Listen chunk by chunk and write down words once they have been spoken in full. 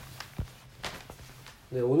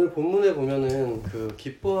네, 오늘 본문에 보면은 그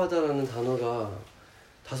기뻐하다라는 단어가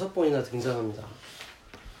 5번이나 등장합니다.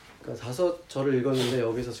 그러니까 저를 읽었는데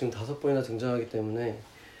여기서 지금 5번이나 등장하기 때문에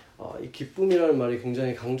이 기쁨이라는 말이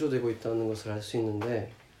굉장히 강조되고 있다는 것을 알 수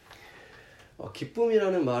있는데,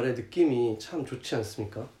 기쁨이라는 말의 느낌이 참 좋지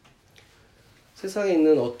않습니까? 세상에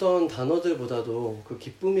있는 어떤 단어들보다도 그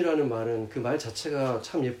기쁨이라는 말은 그 말 자체가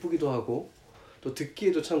참 예쁘기도 하고 또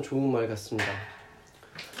듣기에도 참 좋은 말 같습니다.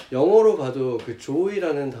 영어로 봐도 그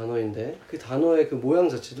joy라는 단어인데 그 단어의 그 모양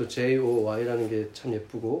자체도 joy라는 게 참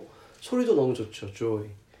예쁘고 소리도 너무 좋죠. joy.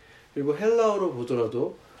 그리고 헬라어로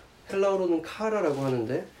보더라도 헬라어로는 카라라고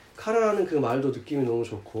하는데 카라라는 그 말도 느낌이 너무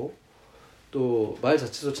좋고 또 말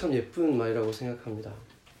자체도 참 예쁜 말이라고 생각합니다.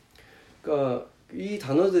 그러니까 이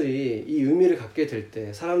단어들이 이 의미를 갖게 될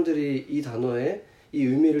때, 사람들이 이 단어에 이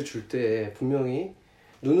의미를 줄 때에 분명히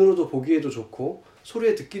눈으로도 보기에도 좋고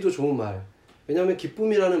소리에 듣기도 좋은 말, 왜냐하면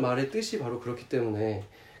기쁨이라는 말의 뜻이 바로 그렇기 때문에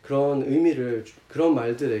그런 의미를, 그런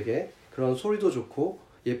말들에게 그런 소리도 좋고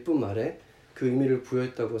예쁜 말에 그 의미를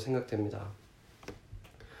부여했다고 생각됩니다.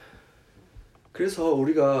 그래서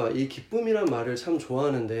우리가 이 기쁨이란 말을 참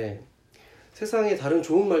좋아하는데, 세상에 다른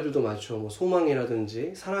좋은 말들도 많죠. 뭐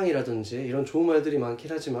소망이라든지 사랑이라든지 이런 좋은 말들이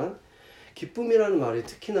많긴 하지만 기쁨이라는 말이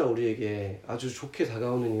특히나 우리에게 아주 좋게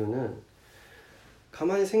다가오는 이유는,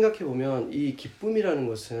 가만히 생각해 보면 이 기쁨이라는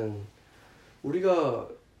것은 우리가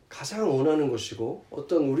가장 원하는 것이고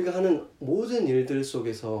어떤 우리가 하는 모든 일들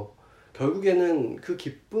속에서 결국에는 그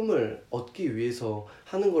기쁨을 얻기 위해서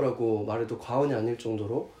하는 거라고 말해도 과언이 아닐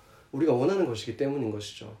정도로 우리가 원하는 것이기 때문인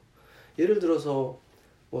것이죠. 예를 들어서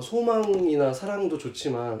뭐 소망이나 사랑도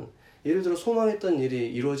좋지만, 예를 들어 소망했던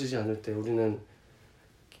일이 이루어지지 않을 때 우리는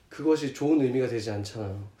그것이 좋은 의미가 되지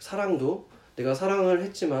않잖아요. 사랑도 내가 사랑을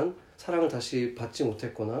했지만 사랑을 다시 받지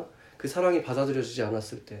못했거나 그 사랑이 받아들여지지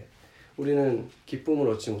않았을 때 우리는 기쁨을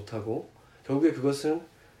얻지 못하고, 결국에 그것은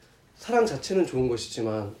사랑 자체는 좋은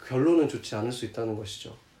것이지만 결론은 좋지 않을 수 있다는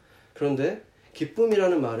것이죠. 그런데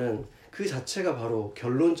기쁨이라는 말은 그 자체가 바로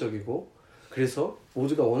결론적이고 그래서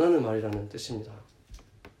모두가 원하는 말이라는 뜻입니다.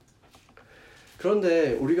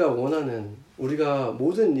 그런데 우리가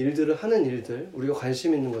모든 일들을 하는 일들, 우리가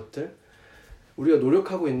관심 있는 것들, 우리가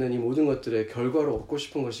노력하고 있는 이 모든 것들의 결과로 얻고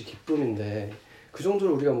싶은 것이 기쁨인데, 그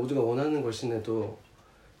정도로 우리가 모두가 원하는 것인데도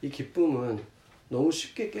이 기쁨은 너무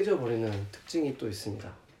쉽게 깨져버리는 특징이 또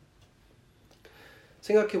있습니다.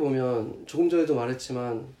 생각해보면 조금 전에도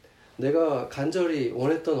말했지만, 내가 간절히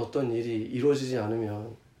원했던 어떤 일이 이루어지지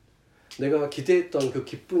않으면, 내가 기대했던 그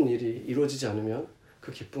기쁜 일이 이루어지지 않으면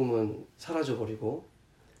그 기쁨은 사라져버리고,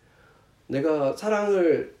 내가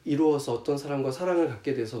사랑을 이루어서 어떤 사람과 사랑을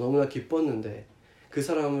갖게 돼서 너무나 기뻤는데 그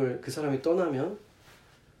사람이 떠나면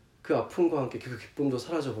그 아픔과 함께 그 기쁨도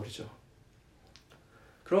사라져버리죠.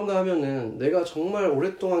 그런가 하면은 내가 정말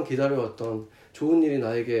오랫동안 기다려왔던 좋은 일이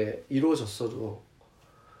나에게 이루어졌어도,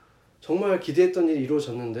 정말 기대했던 일이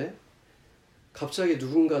이루어졌는데 갑자기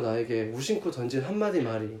누군가 나에게 무심코 던진 한마디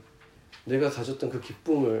말이 내가 가졌던 그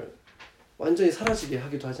기쁨을 완전히 사라지게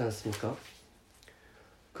하기도 하지 않습니까?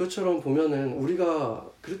 그것처럼 보면은 우리가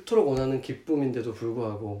그토록 원하는 기쁨인데도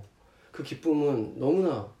불구하고 그 기쁨은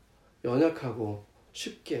너무나 연약하고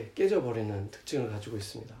쉽게 깨져버리는 특징을 가지고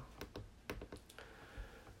있습니다.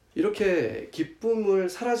 이렇게 기쁨을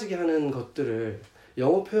사라지게 하는 것들을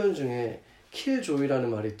영어 표현 중에 killjoy라는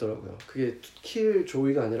말이 있더라고요. 그게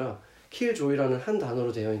killjoy가 아니라 killjoy라는 한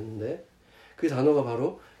단어로 되어 있는데, 그 단어가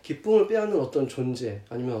바로 기쁨을 빼앗는 어떤 존재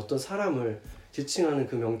아니면 어떤 사람을 지칭하는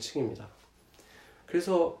그 명칭입니다.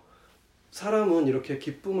 그래서 사람은 이렇게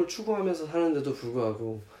기쁨을 추구하면서 사는데도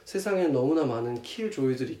불구하고 세상에는 너무나 많은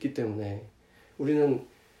killjoy들이 있기 때문에 우리는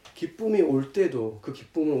기쁨이 올 때도 그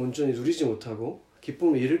기쁨을 온전히 누리지 못하고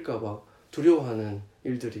기쁨을 잃을까봐 두려워하는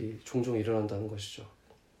일들이 종종 일어난다는 것이죠.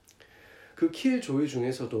 그 killjoy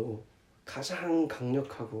중에서도 가장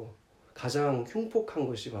강력하고 가장 흉폭한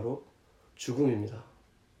것이 바로 죽음입니다.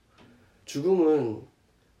 죽음은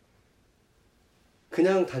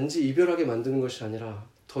그냥 단지 이별하게 만드는 것이 아니라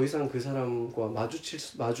더 이상 그 사람과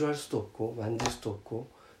마주할 수도 없고 만질 수도 없고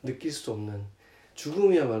느낄 수도 없는,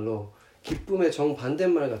 죽음이야말로 기쁨의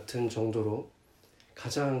정반대말 같은 정도로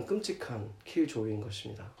가장 끔찍한 killjoy인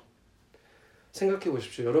것입니다. 생각해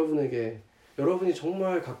보십시오. 여러분이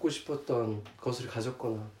정말 갖고 싶었던 것을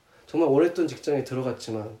가졌거나 정말 원했던 직장에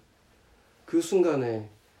들어갔지만 그 순간에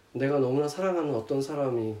내가 너무나 사랑하는 어떤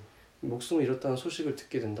사람이 목숨을 잃었다는 소식을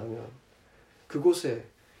듣게 된다면 그곳에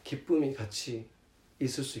기쁨이 같이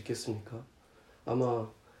있을 수 있겠습니까? 아마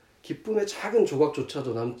기쁨의 작은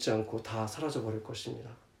조각조차도 남지 않고 다 사라져버릴 것입니다.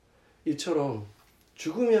 이처럼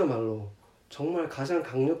죽음이야말로 정말 가장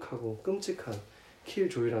강력하고 끔찍한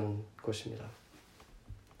killjoy라는 것입니다.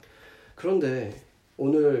 그런데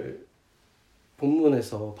오늘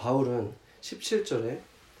본문에서 바울은 17절에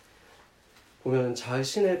보면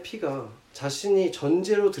자신의 피가 자신이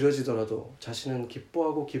전제로 드려지더라도 자신은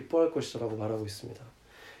기뻐하고 기뻐할 것이라고 말하고 있습니다.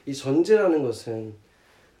 이 전제라는 것은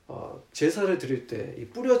제사를 드릴 때 이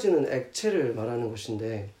뿌려지는 액체를 말하는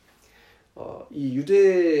것인데 이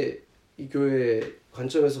유대 이 교회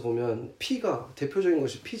관점에서 보면 피가 대표적인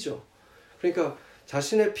것이 피죠. 그러니까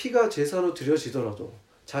자신의 피가 제사로 드려지더라도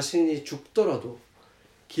자신이 죽더라도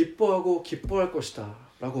기뻐하고 기뻐할 것이다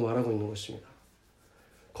라고 말하고 있는 것입니다.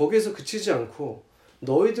 거기에서 그치지 않고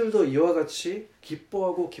너희들도 이와 같이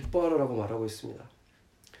기뻐하고 기뻐하라라고 말하고 있습니다.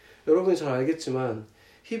 여러분이 잘 알겠지만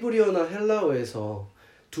히브리어나 헬라어에서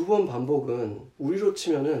두 번 반복은 우리로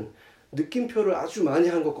치면은 느낌표를 아주 많이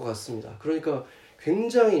한 것과 같습니다. 그러니까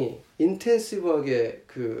굉장히 인텐시브하게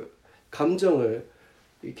그 감정을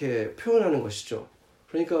이렇게 표현하는 것이죠.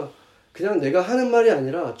 그러니까 그냥 내가 하는 말이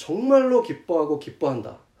아니라 정말로 기뻐하고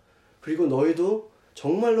기뻐한다. 그리고 너희도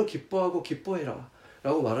정말로 기뻐하고 기뻐해라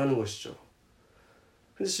라고 말하는 것이죠.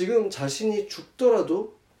 근데 지금 자신이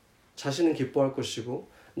죽더라도 자신은 기뻐할 것이고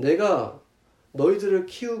내가 너희들을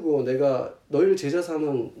키우고 내가 너희를 제자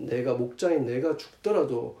삼은 내가 목자인 내가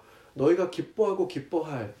죽더라도 너희가 기뻐하고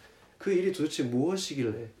기뻐할 그 일이 도대체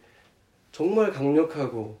무엇이길래 정말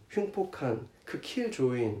강력하고 흉폭한 그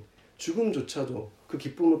킬조인 죽음조차도 그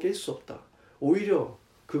기쁨을 깰 수 없다. 오히려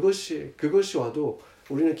그것이 와도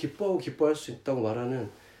우리는 기뻐하고 기뻐할 수 있다고 말하는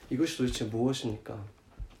이것이 도대체 무엇입니까?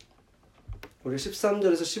 우리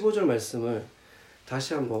 13절에서 15절 말씀을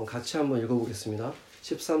같이 한번 읽어보겠습니다.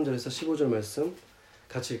 13절에서 15절 말씀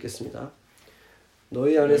같이 읽겠습니다.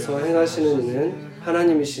 너희 안에서 행하시는 이는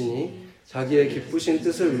하나님이시니 자기의 기쁘신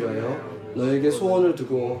뜻을 위하여 너에게 소원을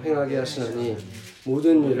두고 행하게 하시나니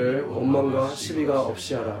모든 일을 원망과 시비가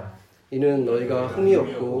없이 하라. 이는 너희가 흠이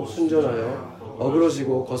없고 순전하여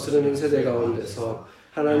어그러지고 거스르는 세대 가운데서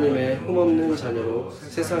하나님의 흠없는 자녀로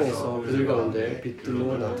세상에서 그들 가운데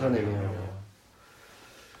빛들로 나타내며.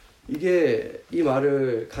 이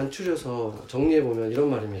말을 간추려서 정리해보면 이런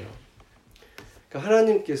말입니다. 그러니까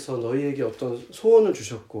하나님께서 너희에게 어떤 소원을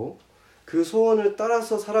주셨고 그 소원을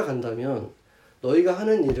따라서 살아간다면 너희가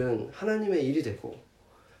하는 일은 하나님의 일이 되고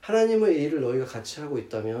하나님의 일을 너희가 같이 하고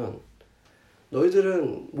있다면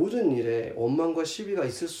너희들은 모든 일에 원망과 시비가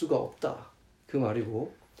있을 수가 없다. 그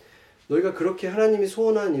말이고 너희가 그렇게 하나님이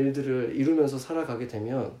소원한 일들을 이루면서 살아가게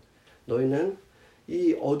되면 너희는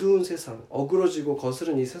이 어두운 세상, 어그러지고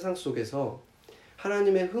거스른 이 세상 속에서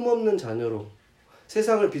하나님의 흠없는 자녀로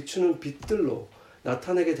세상을 비추는 빛들로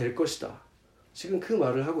나타내게 될 것이다. 지금 그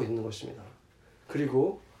말을 하고 있는 것입니다.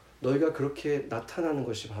 그리고 너희가 그렇게 나타나는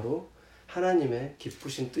것이 바로 하나님의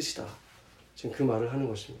기쁘신 뜻이다. 지금 그 말을 하는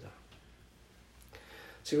것입니다.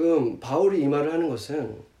 지금 바울이 이 말을 하는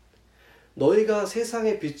것은 너희가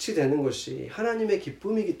세상의 빛이 되는 것이 하나님의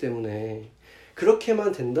기쁨이기 때문에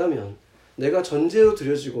그렇게만 된다면 내가 전제로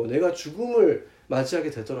드려지고 내가 죽음을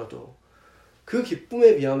맞이하게 되더라도 그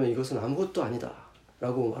기쁨에 비하면 이것은 아무것도 아니다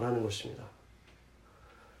라고 말하는 것입니다.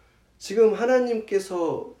 지금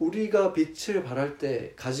하나님께서 우리가 빛을 발할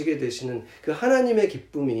때 가지게 되시는 그 하나님의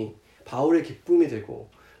기쁨이 바울의 기쁨이 되고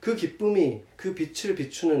그 기쁨이 그 빛을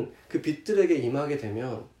비추는 그 빛들에게 임하게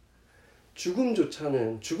되면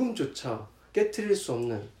죽음조차 깨트릴 수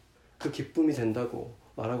없는 그 기쁨이 된다고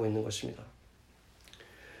말하고 있는 것입니다.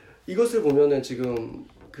 이것을 보면은 지금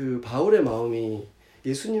그 바울의 마음이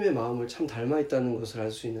예수님의 마음을 참 닮아 있다는 것을 알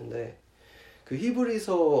수 있는데 그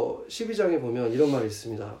히브리서 12장에 보면 이런 말이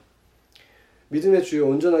있습니다. 믿음의 주요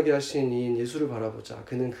온전하게 하신 이인 예수를 바라보자.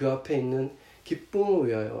 그는 그 앞에 있는 기쁨을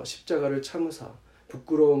위하여 십자가를 참으사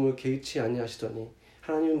부끄러움을 개의치 아니하시더니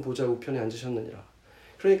하나님은 보좌 우편에 앉으셨느니라.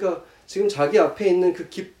 그러니까 지금 자기 앞에 있는 그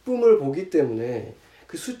기쁨을 보기 때문에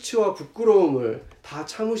그 수치와 부끄러움을 다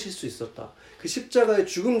참으실 수 있었다. 그 십자가의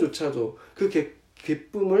죽음조차도 그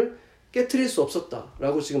기쁨을 깨트릴 수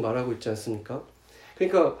없었다라고 지금 말하고 있지 않습니까?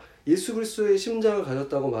 그러니까 예수 그리스도의 심장을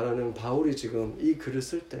가졌다고 말하는 바울이 지금 이 글을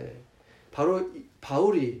쓸 때 바로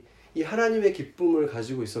바울이 이 하나님의 기쁨을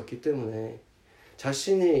가지고 있었기 때문에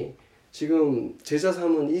자신이 지금 제자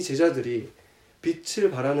삼은 이 제자들이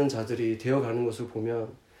빛을 발하는 자들이 되어가는 것을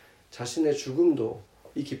보면 자신의 죽음도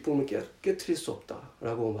이 기쁨을 깨트릴 수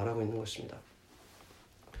없다라고 말하고 있는 것입니다.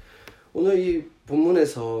 오늘 이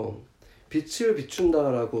본문에서 빛을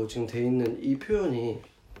비춘다라고 지금 되어 있는 이 표현이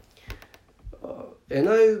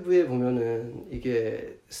NIV에 보면은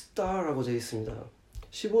이게 star라고 되어 있습니다.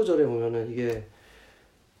 15절에 보면은 이게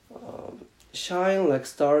shine like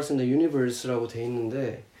stars in the universe라고 되어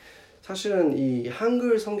있는데 사실은 이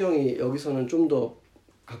한글 성경이 여기서는 좀 더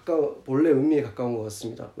본래 의미에 가까운 것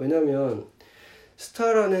같습니다. 왜냐하면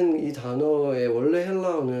스타라는 이 단어의 원래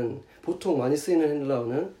헬라어는, 보통 많이 쓰이는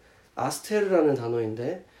헬라어는 아스테르라는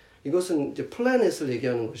단어인데, 이것은 이제 플래닛을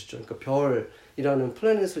얘기하는 것이죠. 그러니까 별이라는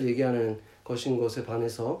플래닛을 얘기하는 것인 것에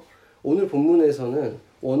반해서 오늘 본문에서는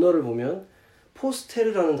원어를 보면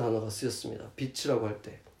포스테르라는 단어가 쓰였습니다. 빛이라고 할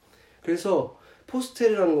때. 그래서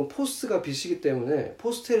포스테르라는 건 포스가 빛이기 때문에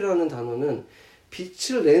포스테르라는 단어는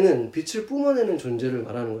빛을 내는, 빛을 뿜어내는 존재를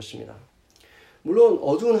말하는 것입니다. 물론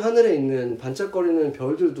어두운 하늘에 있는 반짝거리는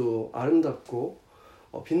별들도 아름답고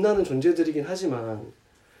빛나는 존재들이긴 하지만,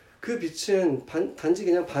 그 빛은 단지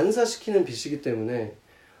그냥 반사시키는 빛이기 때문에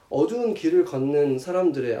어두운 길을 걷는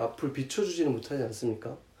사람들의 앞을 비춰주지는 못하지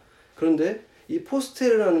않습니까? 그런데 이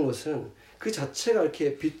포스텔이라는 것은 그 자체가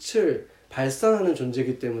이렇게 빛을 발산하는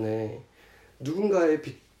존재이기 때문에 누군가의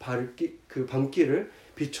그 밤길을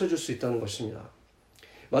비춰줄 수 있다는 것입니다.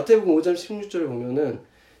 마태복음 5장 16절에 보면은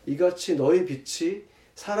이같이 너희 빛이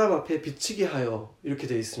사람 앞에 비치게 하여, 이렇게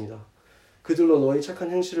되어 있습니다. 그들로 너희 착한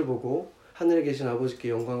행실을 보고 하늘에 계신 아버지께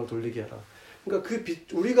영광을 돌리게 하라. 그러니까 그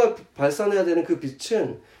빛, 우리가 발산해야 되는 그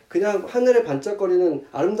빛은 그냥 하늘에 반짝거리는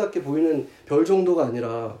아름답게 보이는 별 정도가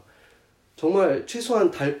아니라 정말 최소한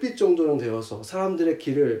달빛 정도는 되어서 사람들의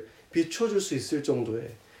길을 비춰줄 수 있을 정도의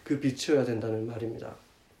그 빛이어야 된다는 말입니다.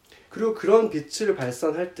 그리고 그런 빛을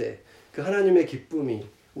발산할 때 그 하나님의 기쁨이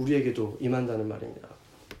우리에게도 임한다는 말입니다.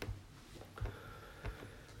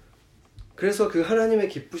 그래서 그 하나님의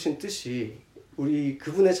기쁘신 뜻이 우리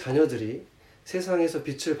그분의 자녀들이 세상에서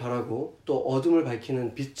빛을 발하고 또 어둠을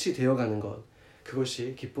밝히는 빛이 되어가는 것,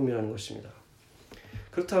 그것이 기쁨이라는 것입니다.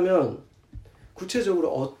 그렇다면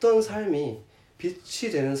구체적으로 어떤 삶이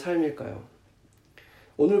빛이 되는 삶일까요?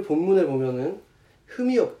 오늘 본문에 보면은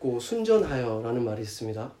흠이 없고 순전하여 라는 말이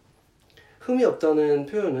있습니다. 흠이 없다는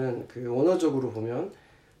표현은 그 원어적으로 보면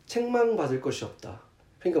책망받을 것이 없다.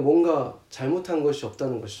 그러니까 뭔가 잘못한 것이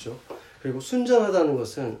없다는 것이죠. 그리고 순전하다는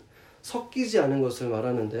것은 섞이지 않은 것을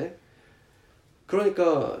말하는데,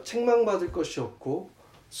 그러니까 책망받을 것이 없고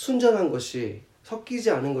순전한 것이,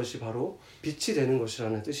 섞이지 않은 것이 바로 빛이 되는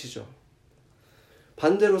것이라는 뜻이죠.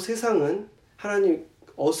 반대로 세상은 하나님,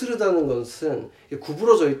 어스르다는 것은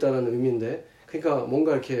구부러져 있다는 의미인데, 그러니까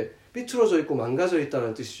뭔가 이렇게 삐뚤어져 있고 망가져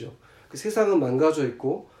있다는 뜻이죠. 그 세상은 망가져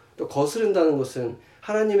있고, 또 거스른다는 것은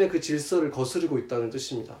하나님의 그 질서를 거스르고 있다는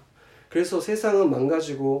뜻입니다. 그래서 세상은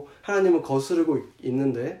망가지고 하나님은 거스르고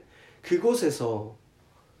있는데, 그곳에서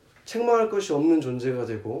책망할 것이 없는 존재가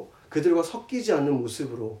되고 그들과 섞이지 않는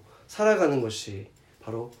모습으로 살아가는 것이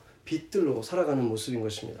바로 빛들로 살아가는 모습인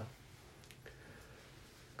것입니다.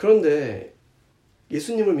 그런데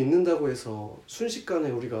예수님을 믿는다고 해서 순식간에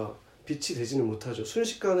우리가 빛이 되지는 못하죠.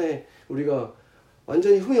 순식간에 우리가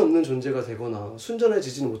완전히 흠이 없는 존재가 되거나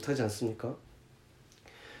순전해지지는 못하지 않습니까?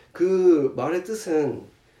 그 말의 뜻은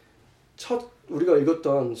우리가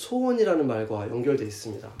읽었던 소원이라는 말과 연결되어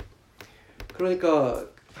있습니다. 그러니까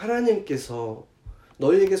하나님께서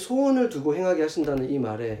너희에게 소원을 두고 행하게 하신다는 이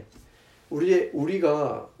말에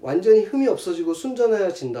우리가 완전히 흠이 없어지고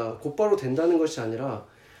순전해진다, 곧바로 된다는 것이 아니라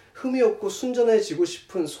흠이 없고 순전해지고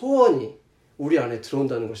싶은 소원이 우리 안에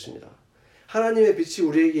들어온다는 것입니다. 하나님의 빛이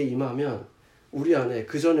우리에게 임하면 우리 안에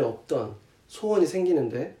그전에 없던 소원이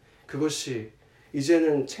생기는데, 그것이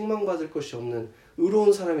이제는 책망받을 것이 없는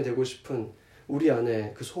의로운 사람이 되고 싶은 우리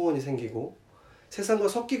안에 그 소원이 생기고, 세상과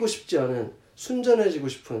섞이고 싶지 않은 순전해지고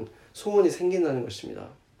싶은 소원이 생긴다는 것입니다.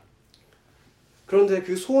 그런데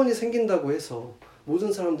그 소원이 생긴다고 해서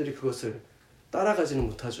모든 사람들이 그것을 따라가지는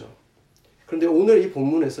못하죠. 그런데 오늘 이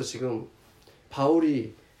본문에서 지금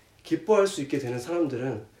바울이 기뻐할 수 있게 되는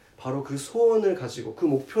사람들은 바로 그 소원을 가지고, 그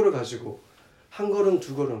목표를 가지고 한 걸음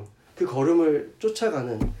두 걸음 그 걸음을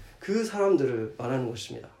쫓아가는 그 사람들을 말하는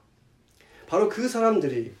것입니다. 바로 그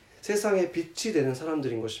사람들이 세상의 빛이 되는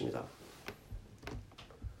사람들인 것입니다.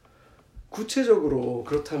 구체적으로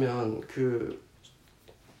그렇다면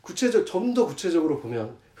좀 더 구체적으로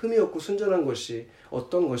보면 흠이 없고 순전한 것이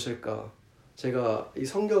어떤 것일까? 제가 이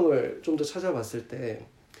성경을 좀 더 찾아봤을 때,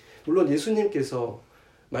 물론 예수님께서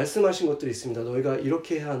말씀하신 것들이 있습니다. 너희가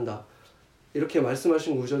이렇게 해야 한다, 이렇게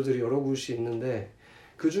말씀하신 구절들이 여러 곳이 있는데,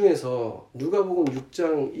 그 중에서 누가복음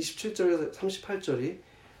 6장 27절에서 38절이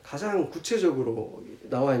가장 구체적으로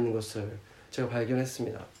나와 있는 것을 제가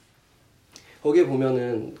발견했습니다. 거기에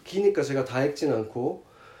보면은 기니까 제가 다 읽진 않고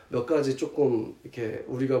몇 가지 조금 이렇게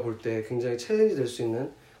우리가 볼 때 굉장히 챌린지 될 수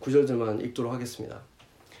있는 구절들만 읽도록 하겠습니다.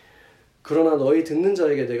 그러나 너희 듣는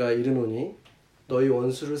자에게 내가 이르노니 너희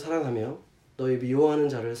원수를 사랑하며 너희 미워하는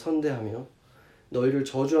자를 선대하며 너희를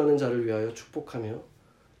저주하는 자를 위하여 축복하며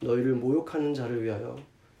너희를 모욕하는 자를 위하여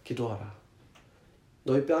기도하라.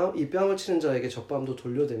 너희 이 뺨을 치는 자에게 젖밤도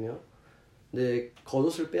돌려대며 내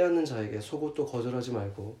겉옷을 빼앗는 자에게 속옷도 거절하지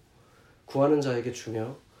말고 구하는 자에게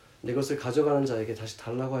주며 내 것을 가져가는 자에게 다시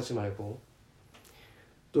달라고 하지 말고,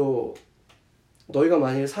 또 너희가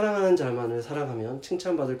만일 사랑하는 자만을 사랑하면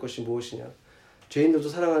칭찬받을 것이 무엇이냐. 죄인들도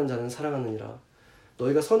사랑하는 자는 사랑하느니라.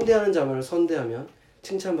 너희가 선대하는 자만을 선대하면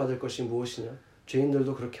칭찬받을 것이 무엇이냐.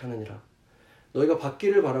 죄인들도 그렇게 하느니라. 너희가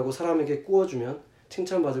받기를 바라고 사람에게 꾸어주면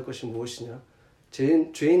칭찬받을 것이 무엇이냐.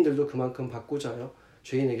 죄인들도 그만큼 받고자 하여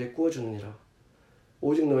죄인에게 꾸어주느니라.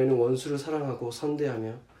 오직 너희는 원수를 사랑하고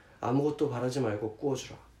선대하며 아무것도 바라지 말고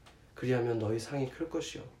꾸어주라. 그리하면 너희 상이 클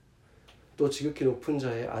것이요 또 지극히 높은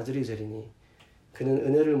자의 아들이 되리니 그는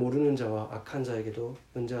은혜를 모르는 자와 악한 자에게도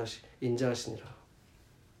인자하시니라.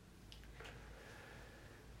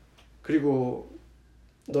 그리고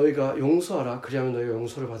너희가 용서하라. 그리하면 너희가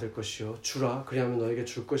용서를 받을 것이요 주라. 그리하면 너희에게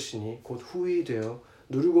줄 것이니 곧 후히 되어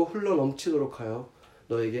누르고 흘러 넘치도록 하여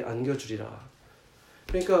너희에게 안겨주리라.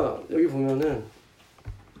 그러니까 여기 보면은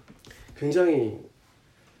굉장히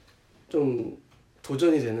좀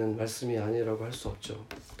도전이 되는 말씀이 아니라고 할 수 없죠.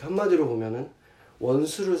 한마디로 보면은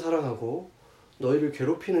원수를 사랑하고 너희를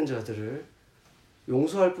괴롭히는 자들을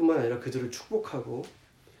용서할 뿐만 아니라 그들을 축복하고,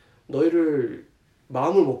 너희를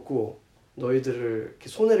마음을 먹고 너희들을 이렇게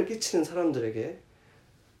손해를 끼치는 사람들에게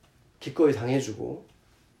기꺼이 당해주고,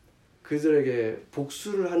 그들에게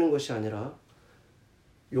복수를 하는 것이 아니라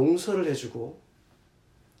용서를 해주고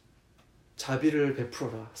자비를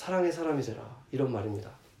베풀어라. 사랑의 사람이 되라. 이런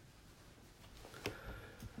말입니다.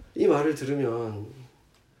 이 말을 들으면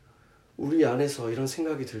우리 안에서 이런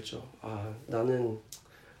생각이 들죠. 나는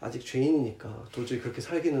아직 죄인이니까 도저히 그렇게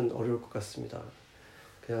살기는 어려울 것 같습니다.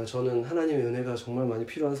 그냥 저는 하나님의 은혜가 정말 많이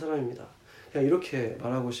필요한 사람입니다. 그냥 이렇게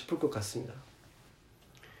말하고 싶을 것 같습니다.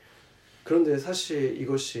 그런데 사실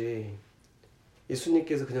이것이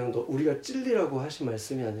예수님께서 그냥 우리가 찔리라고 하신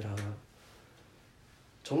말씀이 아니라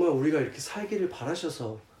정말 우리가 이렇게 살기를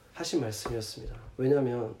바라셔서 하신 말씀이었습니다.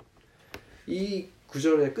 왜냐하면 이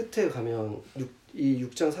구절의 끝에 가면 이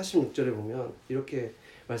 6장 46절에 보면 이렇게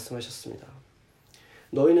말씀하셨습니다.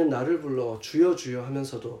 너희는 나를 불러 주여 주여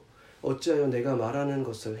하면서도 어찌하여 내가 말하는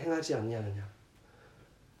것을 행하지 아니하느냐.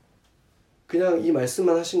 그냥 이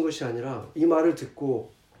말씀만 하신 것이 아니라 이 말을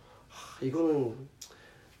듣고 이거는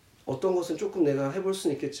어떤 것은 조금 내가 해볼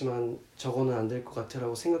수는 있겠지만 저거는 안 될 것 같아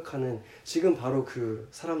라고 생각하는 지금 바로 그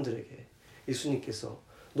사람들에게 예수님께서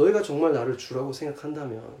너희가 정말 나를 주라고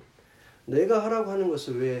생각한다면 내가 하라고 하는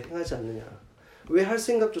것을 왜 행하지 않느냐, 왜 할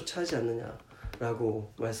생각조차 하지 않느냐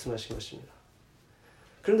라고 말씀하신 것입니다.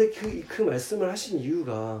 그런데 그 말씀을 하신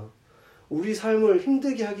이유가 우리 삶을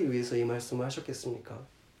힘들게 하기 위해서 이 말씀을 하셨겠습니까?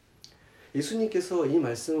 예수님께서 이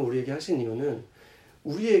말씀을 우리에게 하신 이유는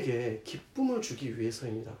우리에게 기쁨을 주기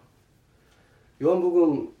위해서입니다.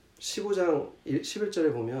 요한복음 15장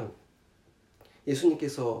 11절에 보면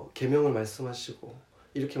예수님께서 계명을 말씀하시고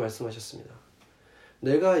이렇게 말씀하셨습니다.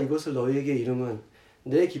 내가 이것을 너희에게 이름은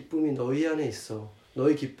내 기쁨이 너희 안에 있어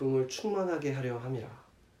너희 기쁨을 충만하게 하려 함이라.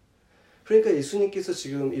 그러니까 예수님께서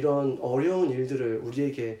지금 이런 어려운 일들을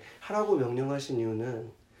우리에게 하라고 명령하신 이유는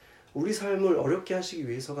우리 삶을 어렵게 하시기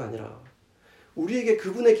위해서가 아니라 우리에게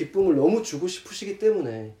그분의 기쁨을 너무 주고 싶으시기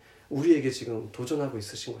때문에 우리에게 지금 도전하고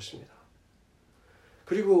있으신 것입니다.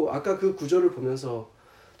 그리고 아까 그 구절을 보면서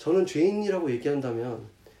저는 죄인이라고 얘기한다면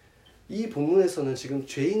이 본문에서는 지금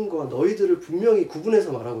죄인과 너희들을 분명히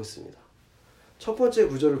구분해서 말하고 있습니다. 첫 번째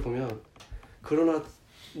구절을 보면 그러나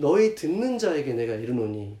너희 듣는 자에게 내가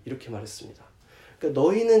이르노니 이렇게 말했습니다. 그러니까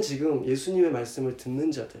너희는 지금 예수님의 말씀을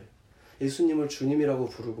듣는 자들, 예수님을 주님이라고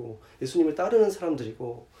부르고 예수님을 따르는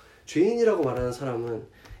사람들이고, 죄인이라고 말하는 사람은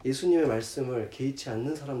예수님의 말씀을 개의치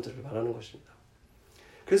않는 사람들을 말하는 것입니다.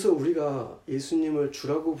 그래서 우리가 예수님을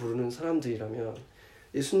주라고 부르는 사람들이라면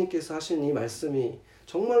예수님께서 하신 이 말씀이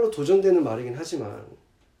정말로 도전되는 말이긴 하지만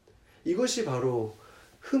이것이 바로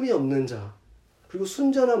흠이 없는 자, 그리고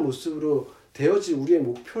순전한 모습으로 되어질 우리의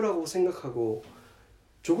목표라고 생각하고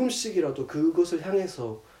조금씩이라도 그것을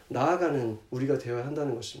향해서 나아가는 우리가 되어야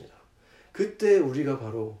한다는 것입니다. 그때 우리가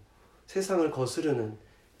바로 세상을 거스르는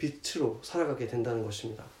빛으로 살아가게 된다는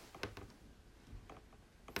것입니다.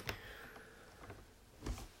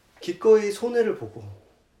 기꺼이 손해를 보고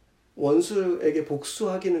원수에게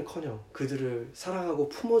복수하기는커녕 그들을 사랑하고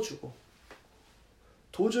품어주고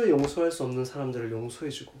도저히 용서할 수 없는 사람들을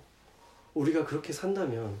용서해주고 우리가 그렇게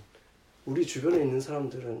산다면 우리 주변에 있는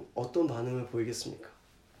사람들은 어떤 반응을 보이겠습니까?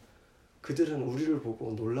 그들은 우리를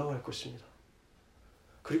보고 놀라워할 것입니다.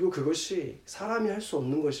 그리고 그것이 사람이 할 수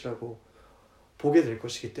없는 것이라고 보게 될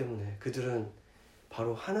것이기 때문에 그들은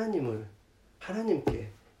바로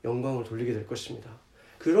하나님께 영광을 돌리게 될 것입니다.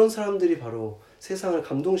 그런 사람들이 바로 세상을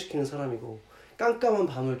감동시키는 사람이고 깜깜한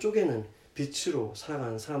밤을 쪼개는 빛으로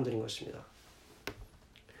살아가는 사람들인 것입니다.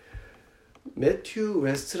 매튜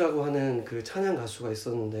웨스트라고 하는 그 찬양 가수가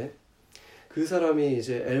있었는데, 그 사람이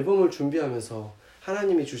이제 앨범을 준비하면서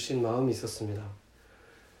하나님이 주신 마음이 있었습니다.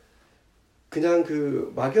 그냥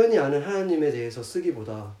그 막연히 아는 하나님에 대해서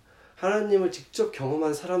쓰기보다 하나님을 직접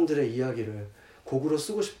경험한 사람들의 이야기를 곡으로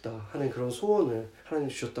쓰고 싶다 하는 그런 소원을 하나님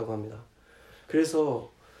주셨다고 합니다.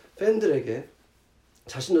 그래서 팬들에게,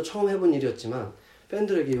 자신도 처음 해본 일이었지만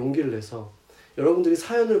팬들에게 용기를 내서, 여러분들이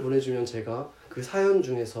사연을 보내주면 제가 그 사연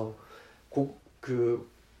중에서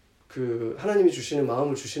하나님이 주시는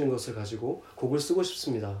마음을 주시는 것을 가지고 곡을 쓰고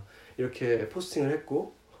싶습니다, 이렇게 포스팅을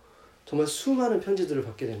했고, 정말 수많은 편지들을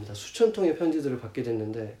받게 됩니다. 수천 통의 편지들을 받게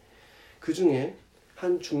됐는데, 그 중에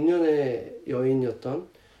한 중년의 여인이었던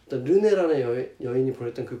르네라는 여인이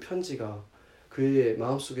보냈던 그 편지가 그의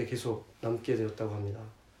마음속에 계속 남게 되었다고 합니다.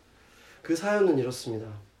 그 사연은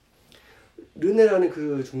이렇습니다. 르네라는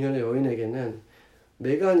그 중년의 여인에게는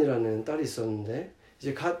메간이라는 딸이 있었는데,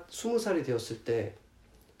 이제 갓 20살이 되었을 때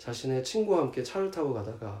자신의 친구와 함께 차를 타고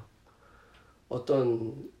가다가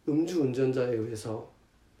어떤 음주운전자에 의해서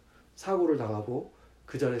사고를 당하고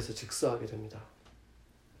그 자리에서 즉사하게 됩니다.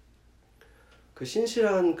 그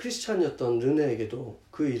신실한 크리스찬이었던 르네에게도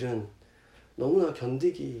그 일은 너무나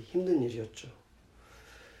견디기 힘든 일이었죠.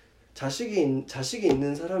 자식이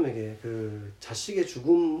있는 사람에게 그 자식의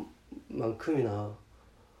죽음만큼이나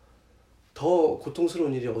더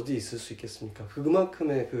고통스러운 일이 어디 있을 수 있겠습니까?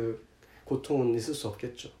 그만큼의 그 고통은 있을 수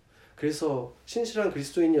없겠죠. 그래서 신실한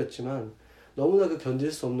그리스도인이었지만 너무나 그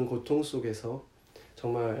견딜 수 없는 고통 속에서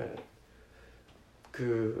정말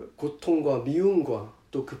그 고통과 미움과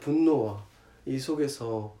또 그 분노와 이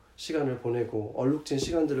속에서 시간을 보내고 얼룩진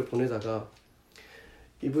시간들을 보내다가,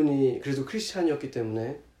 이분이 그래도 크리스찬이었기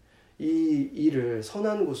때문에 이 일을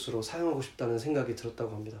선한 곳으로 사용하고 싶다는 생각이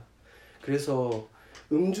들었다고 합니다. 그래서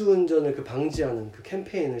음주운전을 방지하는 그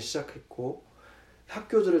캠페인을 시작했고,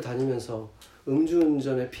 학교들을 다니면서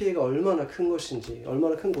음주운전의 피해가 얼마나 큰 것인지,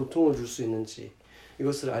 얼마나 큰 고통을 줄 수 있는지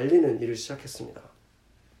이것을 알리는 일을 시작했습니다.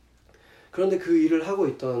 그런데 그 일을 하고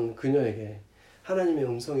있던 그녀에게 하나님의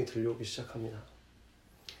음성이 들려오기 시작합니다.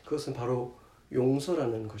 그것은 바로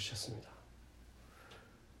용서라는 것이었습니다.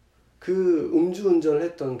 그 음주운전을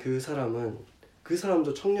했던 그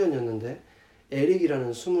사람도 청년이었는데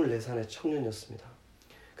에릭이라는 24살의 청년이었습니다.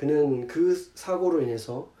 그는 그 사고로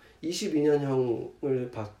인해서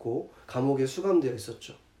 22년형을 받고 감옥에 수감되어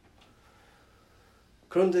있었죠.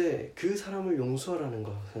 그런데 그 사람을 용서하라는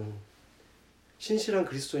것은 신실한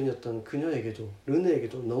그리스도인이었던 그녀에게도,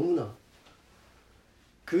 르네에게도 너무나,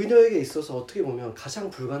 그녀에게 있어서 어떻게 보면 가장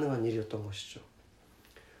불가능한 일이었던 것이죠.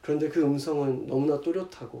 그런데 그 음성은 너무나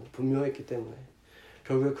또렷하고 분명했기 때문에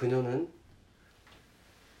결국에 그녀는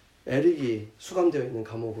에릭이 수감되어 있는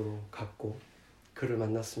감옥으로 갔고 그를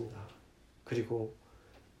만났습니다. 그리고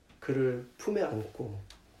그를 품에 안고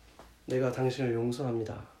내가 당신을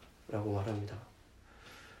용서합니다 라고 말합니다.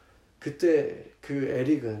 그때 그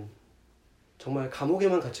에릭은 정말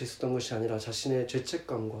감옥에만 갇혀 있었던 것이 아니라 자신의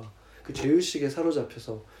죄책감과 그 죄의식에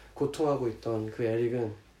사로잡혀서 고통하고 있던 그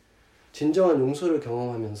에릭은 진정한 용서를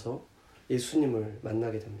경험하면서 예수님을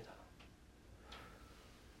만나게 됩니다.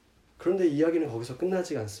 그런데 이야기는 거기서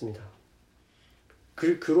끝나지가 않습니다.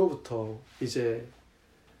 그로부터 이제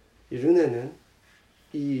이 르네는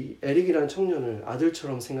이 에릭이라는 청년을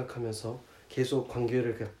아들처럼 생각하면서 계속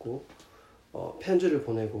관계를 갖고 편지를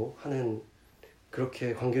보내고 하는,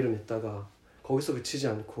 그렇게 관계를 맺다가 거기서 그치지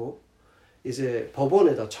않고 이제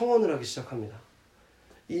법원에다 청원을 하기 시작합니다.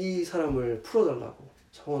 이 사람을 풀어달라고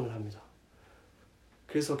청원을 합니다.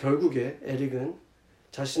 그래서 결국에 에릭은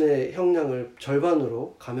자신의 형량을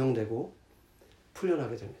절반으로 감형되고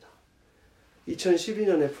풀려나게 됩니다.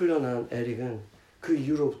 2012년에 풀려난 에릭은 그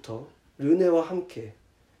이후로부터 르네와 함께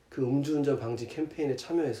그 음주운전 방지 캠페인에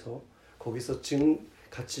참여해서 거기서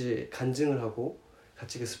같이 간증을 하고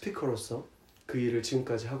같이 그 스피커로서 그 일을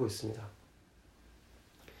지금까지 하고 있습니다.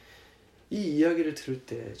 이 이야기를 들을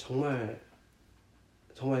때 정말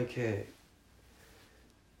이렇게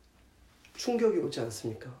충격이 오지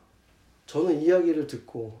않습니까? 저는 이야기를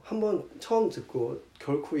듣고 한번 처음 듣고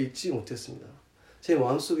결코 잊지 못했습니다. 제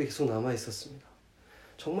마음속에 계속 남아 있었습니다.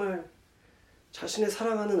 정말 자신의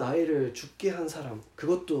사랑하는 아이를 죽게 한 사람,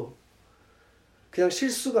 그것도 그냥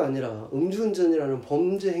실수가 아니라 음주운전이라는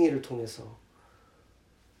범죄 행위를 통해서,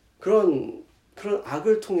 그런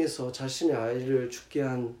악을 통해서 자신의 아이를 죽게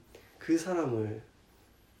한 그 사람을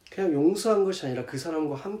그냥 용서한 것이 아니라 그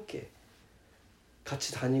사람과 함께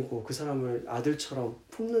같이 다니고 그 사람을 아들처럼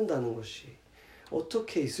품는다는 것이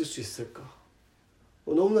어떻게 있을 수 있을까?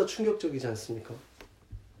 너무나 충격적이지 않습니까?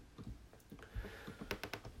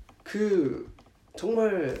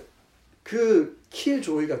 정말 그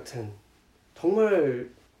킬조이 같은, 정말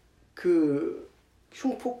그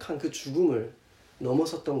흉폭한 그 죽음을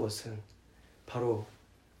넘어섰던 것은 바로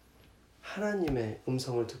하나님의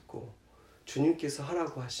음성을 듣고 주님께서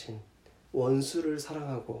하라고 하신 원수를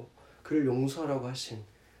사랑하고 그를 용서하라고 하신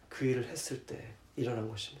그 일을 했을 때 일어난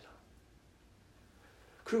것입니다.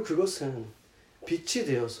 그리고 그것은 빛이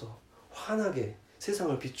되어서 환하게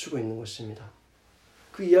세상을 비추고 있는 것입니다.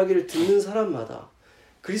 그 이야기를 듣는 사람마다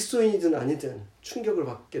그리스도인이든 아니든 충격을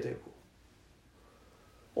받게 되고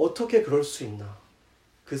어떻게 그럴 수 있나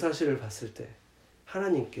그 사실을 봤을 때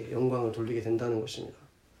하나님께 영광을 돌리게 된다는 것입니다.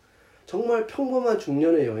 정말 평범한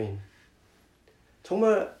중년의 여인,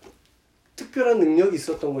 정말 특별한 능력이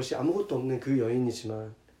있었던 것이 아무것도 없는 그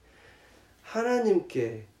여인이지만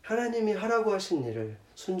하나님이 하라고 하신 일을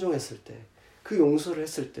순종했을 때, 그 용서를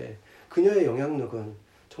했을 때 그녀의 영향력은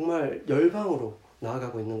정말 열방으로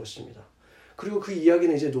나아가고 있는 것입니다. 그리고 그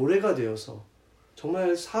이야기는 이제 노래가 되어서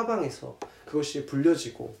정말 사방에서 그것이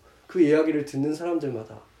불려지고 그 이야기를 듣는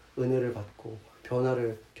사람들마다 은혜를 받고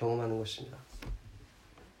변화를 경험하는 것입니다.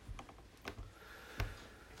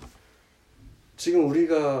 지금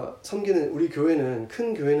우리가 섬기는 우리 교회는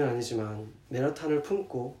큰 교회는 아니지만 맨하탄을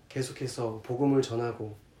품고 계속해서 복음을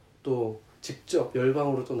전하고 또 직접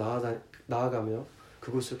열방으로 또 나아가며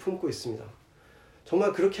그곳을 품고 있습니다.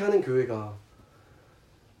 정말 그렇게 하는 교회가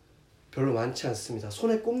별로 많지 않습니다.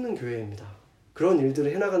 손에 꼽는 교회입니다. 그런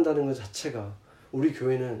일들을 해나간다는 것 자체가 우리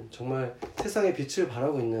교회는 정말 세상에 빛을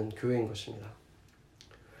발하고 있는 교회인 것입니다.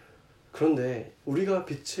 그런데 우리가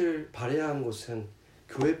빛을 발해야 하는 곳은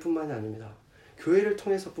교회뿐만이 아닙니다. 교회를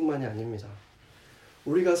통해서뿐만이 아닙니다.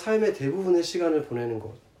 우리가 삶의 대부분의 시간을 보내는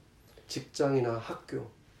곳, 직장이나 학교,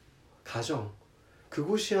 가정,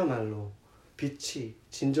 그곳이야말로 빛이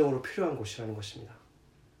진정으로 필요한 곳이라는 것입니다.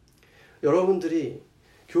 여러분들이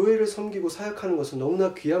교회를 섬기고 사역하는 것은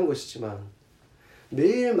너무나 귀한 것이지만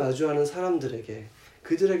매일 마주하는 사람들에게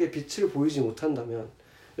그들에게 빛을 보이지 못한다면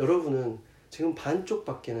여러분은 지금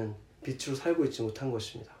반쪽밖에는 빛으로 살고 있지 못한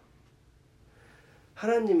것입니다.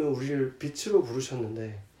 하나님은 우리를 빛으로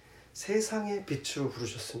부르셨는데 세상의 빛으로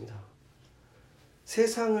부르셨습니다.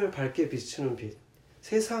 세상을 밝게 비추는 빛,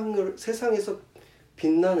 세상에서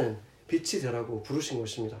빛나는 빛이 되라고 부르신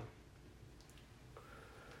것입니다.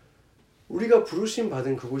 우리가 부르심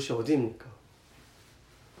받은 그곳이 어디입니까?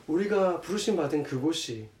 우리가 부르심 받은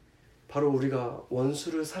그곳이 바로 우리가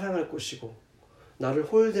원수를 사랑할 곳이고 나를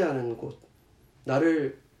홀대하는 곳,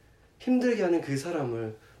 나를 힘들게 하는 그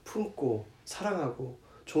사람을 품고 사랑하고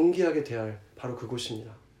존귀하게 대할 바로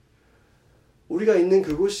그곳입니다. 우리가 있는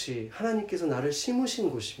그곳이 하나님께서 나를 심으신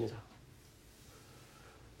곳입니다.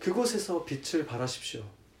 그곳에서 빛을 발하십시오.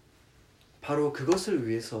 바로 그것을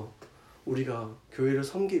위해서 우리가 교회를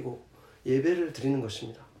섬기고 예배를 드리는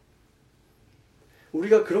것입니다.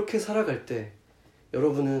 우리가 그렇게 살아갈 때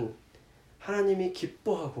여러분은 하나님이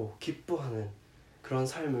기뻐하고 기뻐하는 그런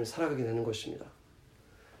삶을 살아가게 되는 것입니다.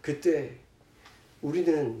 그때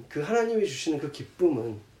우리는 그 하나님이 주시는 그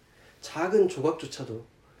기쁨은 작은 조각조차도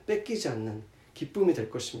뺏기지 않는 기쁨이 될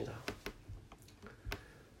것입니다.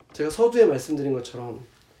 제가 서두에 말씀드린 것처럼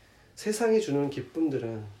세상이 주는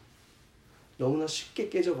기쁨들은 너무나 쉽게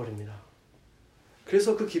깨져버립니다.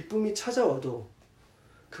 그래서 그 기쁨이 찾아와도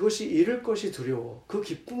그것이 잃을 것이 두려워 그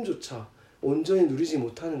기쁨조차 온전히 누리지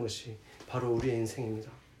못하는 것이 바로 우리의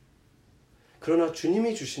인생입니다. 그러나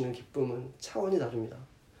주님이 주시는 기쁨은 차원이 다릅니다.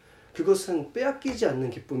 그것은 빼앗기지 않는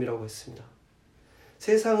기쁨이라고 했습니다.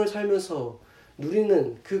 세상을 살면서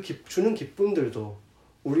누리는 주는 기쁨들도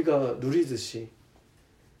우리가 누리듯이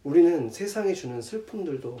우리는 세상이 주는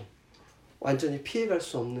슬픔들도 완전히 피해갈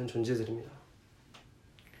수 없는 존재들입니다.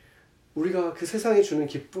 우리가 그 세상이 주는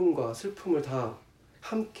기쁨과 슬픔을 다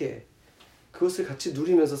함께 그것을 같이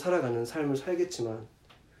누리면서 살아가는 삶을 살겠지만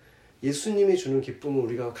예수님이 주는 기쁨을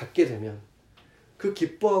우리가 갖게 되면 그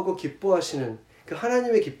기뻐하고 기뻐하시는 그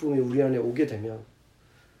하나님의 기쁨이 우리 안에 오게 되면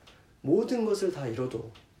모든 것을 다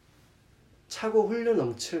잃어도 차고 흘려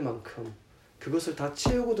넘칠 만큼 그것을 다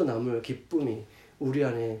채우고도 남을 기쁨이 우리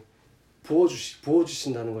안에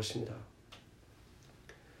부어주신다는 것입니다.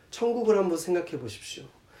 천국을 한번 생각해 보십시오.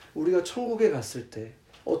 우리가 천국에 갔을 때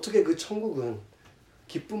어떻게 그 천국은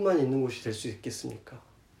기쁨만 있는 곳이 될 수 있겠습니까?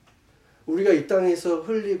 우리가 이 땅에서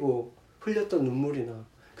흘렸던 눈물이나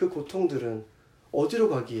그 고통들은 어디로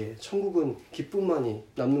가기에 천국은 기쁨만이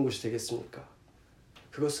남는 곳이 되겠습니까?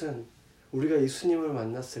 그것은 우리가 예수님을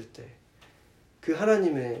만났을 때 그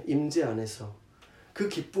하나님의 임재 안에서 그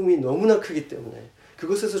기쁨이 너무나 크기 때문에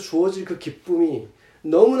그것에서 주어질 그 기쁨이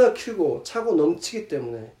너무나 크고 차고 넘치기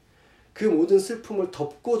때문에 그 모든 슬픔을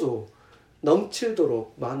덮고도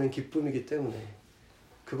넘칠도록 많은 기쁨이기 때문에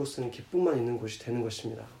그곳은 기쁨만 있는 곳이 되는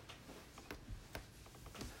것입니다.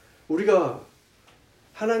 우리가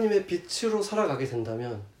하나님의 빛으로 살아가게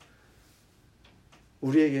된다면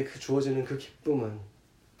우리에게 주어지는 그 기쁨은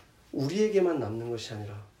우리에게만 남는 것이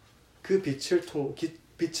아니라 그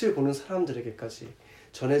빛을 보는 사람들에게까지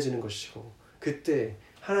전해지는 것이고, 그때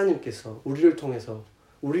하나님께서 우리를 통해서,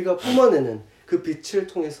 우리가 뿜어내는 그 빛을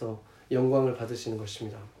통해서 영광을 받으시는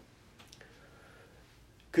것입니다.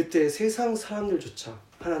 그때 세상 사람들조차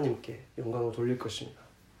하나님께 영광을 돌릴 것입니다.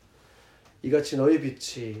 이같이 너희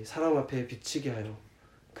빛이 사람 앞에 비치게 하여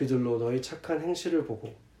그들로 너희 착한 행실을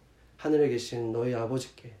보고 하늘에 계신 너희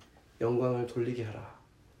아버지께 영광을 돌리게 하라.